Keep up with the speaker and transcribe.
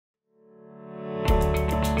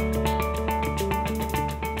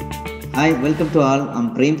Hi, welcome to all.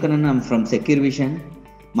 I'm Prem Kannan. I'm from Secure Vision.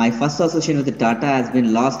 My first association with Tata has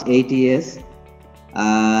been last 8 years.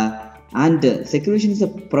 And Secure Vision is a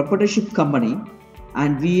proprietorship company,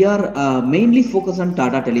 and we are mainly focused on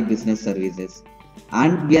Tata Tele business services.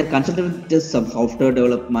 And we are consultant with some software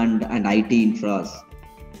development and IT infras.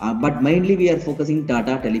 But mainly we are focusing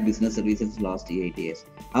Tata Tele business services last 8 years.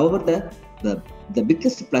 However, the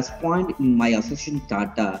biggest plus point in my association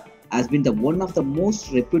Tata has been the one of the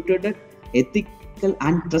most reputed, ethical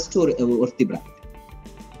and trustworthy brand.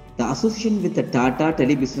 The association with the Tata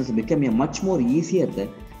Tele business became a much more easier there,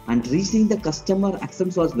 and reaching the customer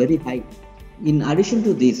acceptance was very high. In addition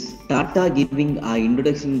to this, Tata giving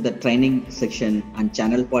introduction the training section and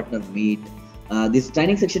channel partner meet. This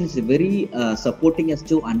training section is very supporting us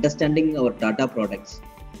to understanding our Tata products.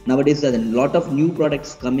 Nowadays, there are a lot of new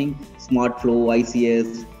products coming, Smart Flow,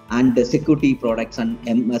 ICS, and the security products and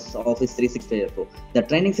MS Office 365. The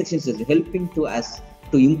training section is helping to us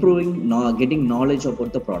to improving, getting knowledge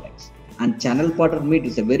about the products. And channel partner meet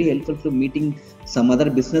is a very helpful to meeting some other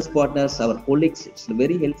business partners, our colleagues. It's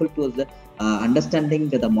very helpful to us understanding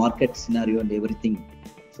the market scenario and everything.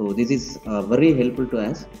 So this is very helpful to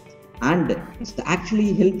us, and it's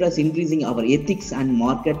actually helped us increasing our ethics and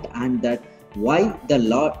market, and that why the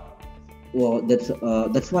lot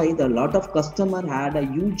that's why the lot of customer had a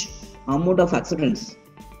huge amount of acceptance.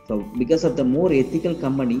 So because of the more ethical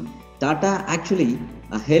company, Tata actually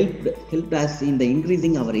helped us in the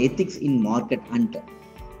increasing our ethics in market, and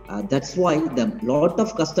that's why the lot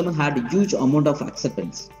of customer had a huge amount of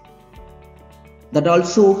acceptance. That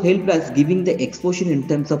also helped us giving the exposure in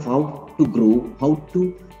terms of how to grow, how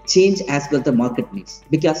to change as well the market needs.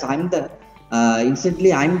 Because I'm the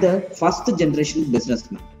first generation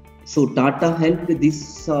businessman. So Tata helped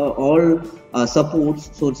this all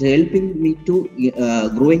supports. So it's helping me to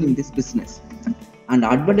growing in this business. And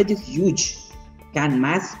advantage is huge. Can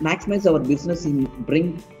maximize our business in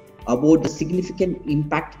bring about the significant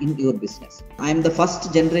impact in your business. I am the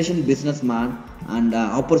first generation businessman, and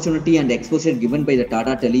opportunity and exposure given by the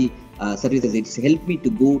Tata Tele services, it's helped me to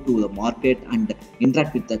go to the market and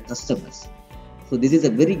interact with the customers. So this is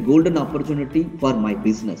a very golden opportunity for my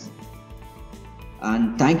business.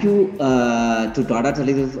 And thank you to Tata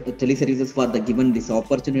Tele Services for the given this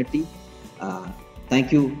opportunity.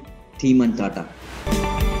 Thank you, team and Tata.